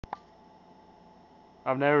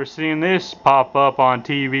I've never seen this pop up on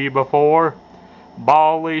TV before.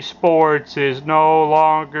 Bally Sports is no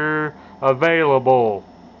longer available.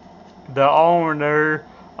 The owner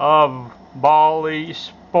of Bally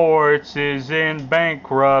Sports is in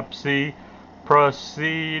bankruptcy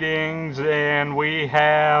proceedings, and we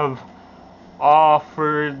have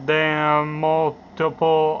offered them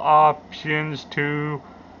multiple options to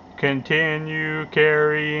continue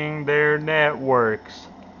carrying their networks.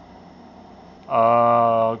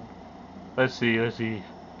 Uh, let's see.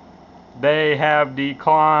 They have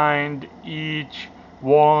declined each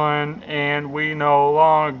one, and we no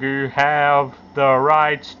longer have the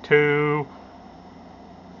rights to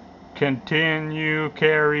continue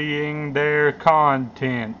carrying their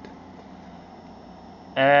content.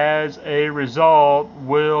 As a result,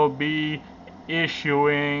 we'll be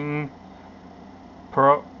issuing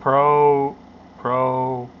pro, pro,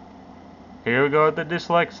 pro, here we go with the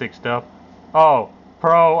dyslexic stuff. Oh,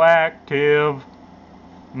 proactive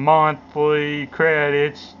monthly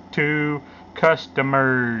credits to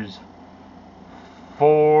customers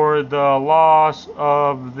for the loss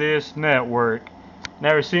of this network.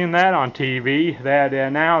 Never seen that on TV. That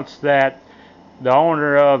announced that the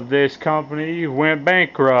owner of this company went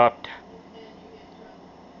bankrupt.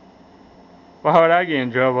 Why would I get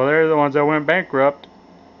in trouble? They're the ones that went bankrupt.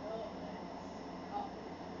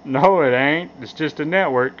 No, it ain't. It's just a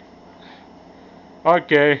network.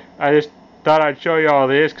 Okay, I just thought I'd show you all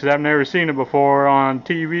this because I've never seen it before on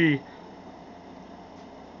TV.